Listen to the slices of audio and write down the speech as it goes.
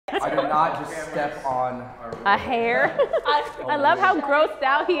I did not just step on A hair. I love how grossed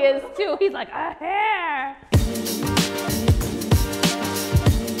out he is too. He's like, a hair.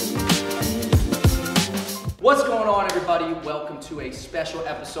 What's going on, everybody? Welcome to a special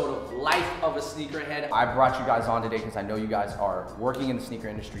episode of Life of a Sneakerhead. I brought you guys on today because I know you guys are working in the sneaker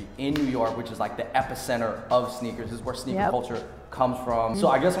industry in New York, which is like the epicenter of sneakers. This is where sneaker culture comes from. So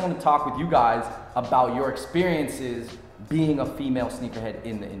I guess I want to talk with you guys about your experiences being a female sneakerhead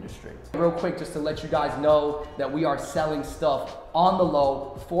in the industry. Real quick, just to let you guys know that we are selling stuff on the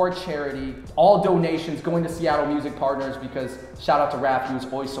low for charity. All donations going to Seattle Music Partners, because shout out to Raph, he was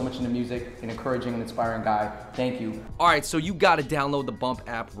always so much into music, an encouraging and inspiring guy. Thank you. All right, so you gotta download the Bump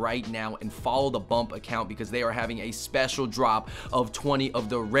app right now and follow the Bump account because they are having a special drop of 20 of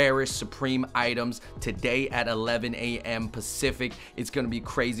the rarest Supreme items today at 11 a.m. Pacific. It's gonna be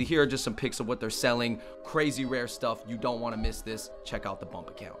crazy. Here are just some pics of what they're selling. Crazy rare stuff. You don't wanna miss this. Check out the Bump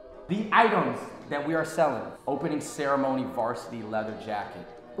account. The items that we are selling: opening ceremony varsity leather jacket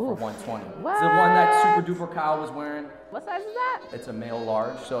for $120. What? It's the one that Super Duper Kyle was wearing. What size is that? It's a male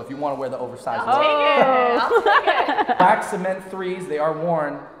large, so if you want to wear the oversized I'll take it. black cement 3s, they are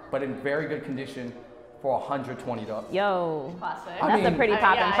worn, but in very good condition for $120. Yo, Classic. That's a pretty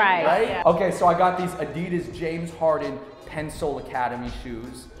poppin' price. Right? Yeah. Okay, so I got these Adidas James Harden Pencil Academy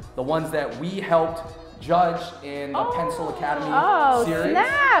shoes, the ones that we helped judge in the Pencil Academy series.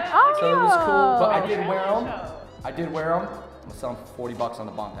 Snap! Oh, So it was cool, but I did wear them. I'm gonna sell them for $40 on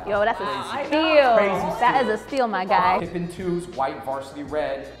the Bump app. Yo, that's a Crazy. steal. Crazy That is a steal, my guy. Pippin 2s, white varsity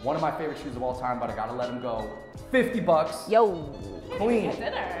red. One of my favorite shoes of all time, but I gotta let them go. $50. Yo. Clean.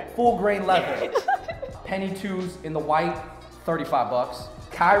 Full grain leather. Penny 2s in the white, $35.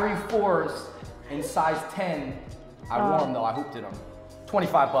 Kyrie 4s in size 10. I wore them though, I hooped in them.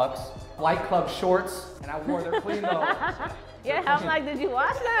 $25. Flight Club shorts, and I wore them clean though. Yeah, I'm like, did you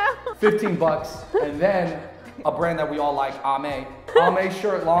watch that? $15. And then a brand that we all like, Ame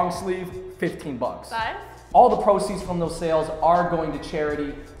shirt, long sleeve, $15. Size? All the proceeds from those sales are going to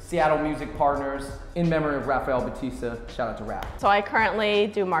charity, Seattle Music Partners, in memory of Rafael Batista. Shout out to Raph. So I currently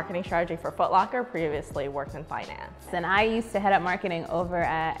do marketing strategy for Foot Locker, previously worked in finance. And I used to head up marketing over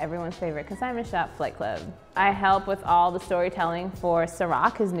at everyone's favorite consignment shop, Flight Club. I help with all the storytelling for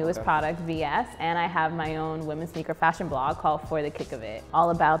Ciroc, his newest product, VS, and I have my own women's sneaker fashion blog called For the Kick of It, all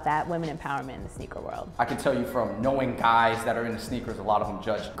about that women empowerment in the sneaker world. I can tell you from knowing guys that are into sneakers, a lot of them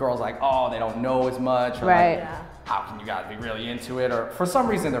judge girls like, oh, they don't know as much, or Right. like, how can you guys be really into it? Or for some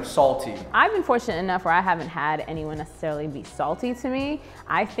reason, they're salty. I've been fortunate enough where I haven't had anyone necessarily be salty to me.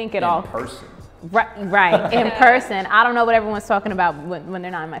 I think it all— In person. Right, in person. I don't know what everyone's talking about when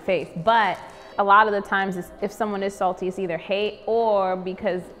they're not in my face, but a lot of the times if someone is salty, it's either hate or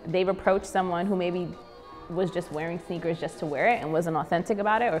because they've approached someone who maybe was just wearing sneakers just to wear it and wasn't authentic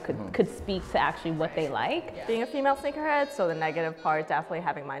about it, or could speak to actually what they like. Yeah. Being a female sneakerhead, so the negative part, definitely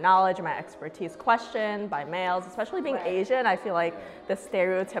having my knowledge and my expertise questioned by males, especially being Asian. I feel like the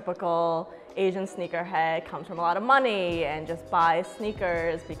stereotypical Asian sneakerhead comes from a lot of money and just buys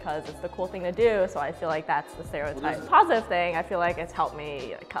sneakers because it's the cool thing to do. So I feel like that's the stereotype. Positive thing, I feel like it's helped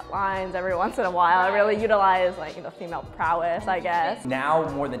me cut lines every once in a while. I really utilize female prowess, I guess. Now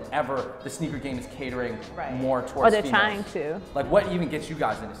more than ever, the sneaker game is catering more towards females. Or they're trying to. Like, what even gets you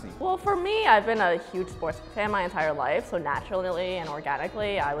guys into sneakers? Well, for me, I've been a huge sports fan my entire life, so naturally and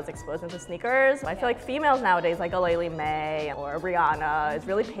organically, I was exposed into sneakers. I feel like females nowadays, like a Laylee May or Rihanna, is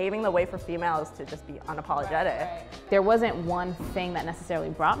really paving the way for females to just be unapologetic. There wasn't one thing that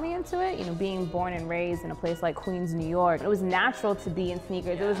necessarily brought me into it. You know, being born and raised in a place like Queens, New York, it was natural to be in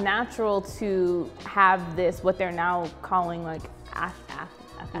sneakers. It was natural to have this, what they're now calling like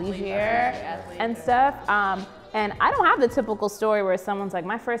athleisure and stuff. And I don't have the typical story where someone's like,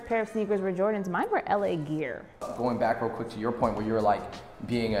 my first pair of sneakers were Jordans, mine were LA Gear. Going back real quick to your point where you were like,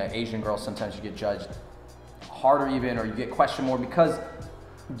 being an Asian girl, sometimes you get judged harder even, or you get questioned more because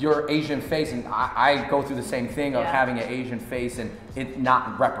your Asian face, and I go through the same thing of having an Asian face and it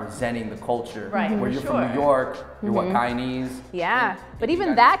not representing the culture. Right, where you're from New York, you're what, Guyanese? Yeah, but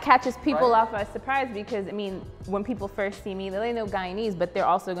even that catches people off by surprise because, I mean, when people first see me, they know Guyanese, but they're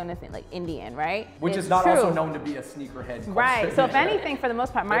also gonna think like Indian, right? Which is not also known to be a sneakerhead culture. Right, so if anything, for the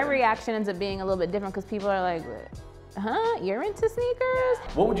most part, my reaction ends up being a little bit different because people are like, huh, you're into sneakers?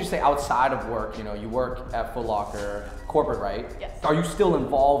 What would you say outside of work? You know, you work at Foot Locker, corporate, right? Yes. Are you still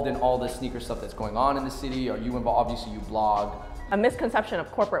involved in all the sneaker stuff that's going on in the city? Are you involved? Obviously you blog, a misconception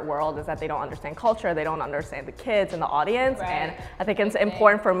of corporate world is that they don't understand culture, they don't understand the kids and the audience, and I think it's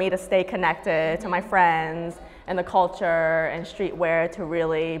important for me to stay connected to my friends and the culture and streetwear to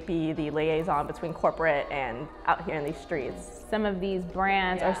really be the liaison between corporate and out here in these streets. Some of these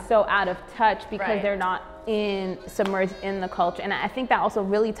brands are so out of touch because they're not submerged in the culture, and I think that also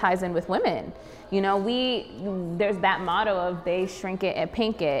really ties in with women. You know, there's that motto of they shrink it and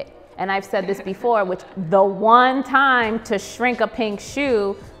pink it. And I've said this before, which the one time to shrink a pink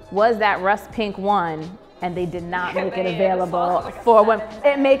shoe was that rust pink one, and they did not make it available for women.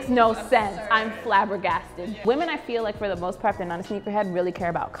 It makes no sense. I'm flabbergasted. Women, I feel like for the most part, if they're not a sneakerhead, really care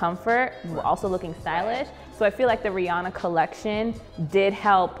about comfort, also looking stylish. So I feel like the Rihanna collection did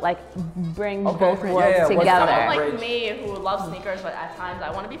help like bring both worlds together. Like me, who loves sneakers, but at times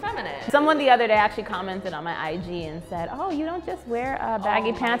I want to be feminine. Someone the other day actually commented on my IG and said, "Oh, you don't just wear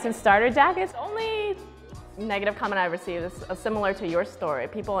baggy pants and starter jackets?" Only negative comment I received is similar to your story.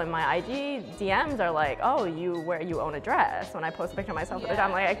 People in my IG DMs are like, "Oh, you own a dress." When I post a picture of myself with a dress,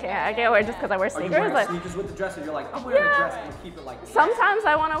 I'm like, I can't wear just because I wear sneakers. Are you wearing sneakers with the dress, and you're like, I'm wearing a dress, and you keep it like this? Sometimes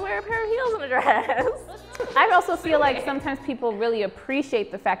I want to wear a pair of heels and a dress. I also feel like sometimes people really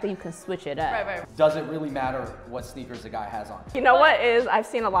appreciate the fact that you can switch it up. Does it really matter what sneakers a guy has on? You know what I've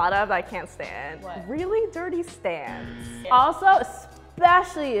seen a lot of that I can't stand? What? Really dirty stands. Also,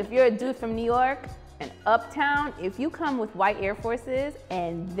 especially if you're a dude from New York and uptown, if you come with white Air Forces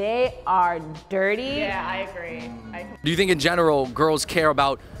and they are dirty. Yeah, I agree. Do you think in general girls care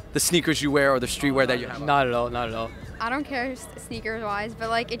about the sneakers you wear or the streetwear that you have on? Not at all, not at all. I don't care sneakers wise, but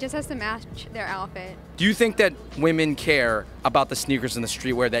like it just has to match their outfit. Do you think that women care about the sneakers and the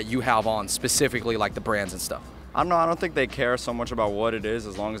streetwear that you have on, specifically like the brands and stuff? I don't know, I don't think they care so much about what it is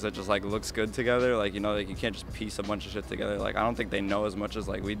as long as it just like looks good together. Like, you know, like you can't just piece a bunch of shit together. Like, I don't think they know as much as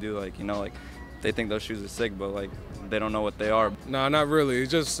like we do. Like, you know, like they think those shoes are sick, but like they don't know what they are. Nah, not really.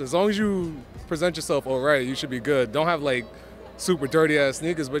 It's just as long as you present yourself all right, you should be good. Don't have like super dirty ass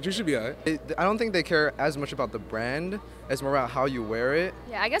sneakers, but you should be all right. I don't think they care as much about the brand as more about how you wear it.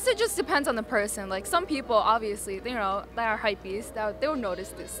 Yeah, I guess it just depends on the person. Like some people, obviously, you know, that are hypebeasts, they'll notice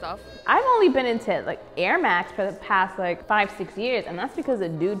this stuff. I've only been into like Air Max for the past like 5-6 years, and that's because a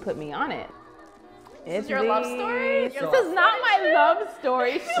dude put me on it. It's your love story? This is not my love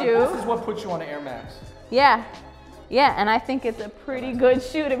story shoe. This is what puts you on the Air Max. Yeah, and I think it's a pretty good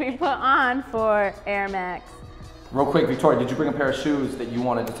shoe to be put on for Air Max. Real quick, Victoria, did you bring a pair of shoes that you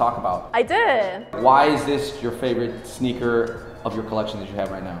wanted to talk about? I did. Why is this your favorite sneaker of your collection that you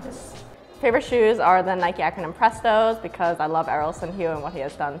have right now? Favorite shoes are the Nike acronym Prestos because I love Errol Hugh and what he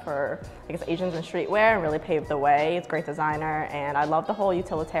has done for, I guess, Asians in streetwear and really paved the way. He's a great designer, and I love the whole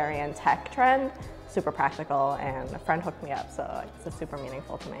utilitarian tech trend. Super practical, and a friend hooked me up, so it's super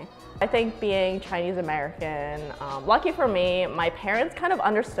meaningful to me. I think being Chinese American, lucky for me, my parents kind of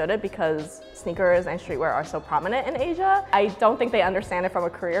understood it because sneakers and streetwear are so prominent in Asia. I don't think they understand it from a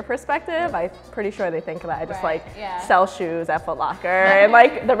career perspective. I'm pretty sure they think that I just sell shoes at Foot Locker and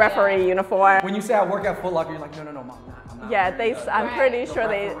like the referee uniform. When you say I work at Foot Locker, you're like, no, Mom, I'm not. Yeah, I'm pretty sure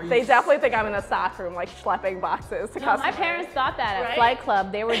they definitely think I'm in the stock room like schlepping boxes to customers. My parents thought that at Flight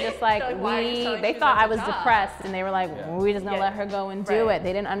Club. They were just like, they thought I was depressed, and they were like, we're just gonna let her go and do it.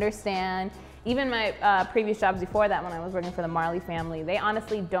 They didn't understand. Even my previous jobs before that, when I was working for the Marley family, they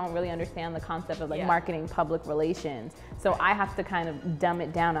honestly don't really understand the concept of like marketing, public relations. So I have to kind of dumb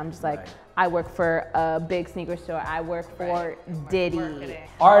it down. I'm just like, I work for a big sneaker store. I work for Diddy.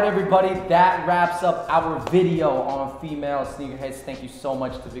 All right, everybody, that wraps up our video on female sneakerheads. Thank you so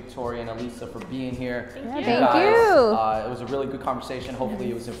much to Victoria and ALISSA for being here. Thank you. It was a really good conversation. Hopefully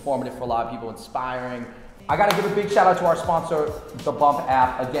it was informative for a lot of people, inspiring. I gotta give a big shout out to our sponsor, the Bump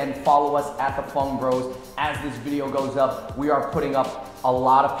app. Again, follow us at the Fung Bros. As this video goes up, we are putting up a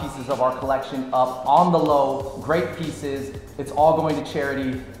lot of pieces of our collection up on the low. Great pieces. It's all going to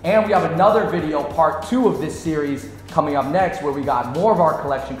charity. And we have another video, part 2 of this series, coming up next, where we got more of our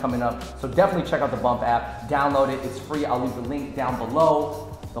collection coming up. So definitely check out the Bump app. Download it. It's free. I'll leave the link down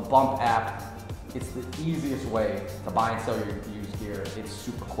below. The Bump app. It's the easiest way to buy and sell your used gear. It's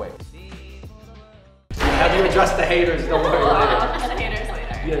super quick. Have you addressed the haters? Don't worry about it. The haters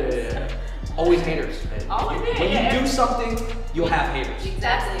later. Yeah. Always haters. Always haters. When you do something, you'll have haters.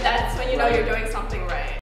 That's when you know you're doing something right.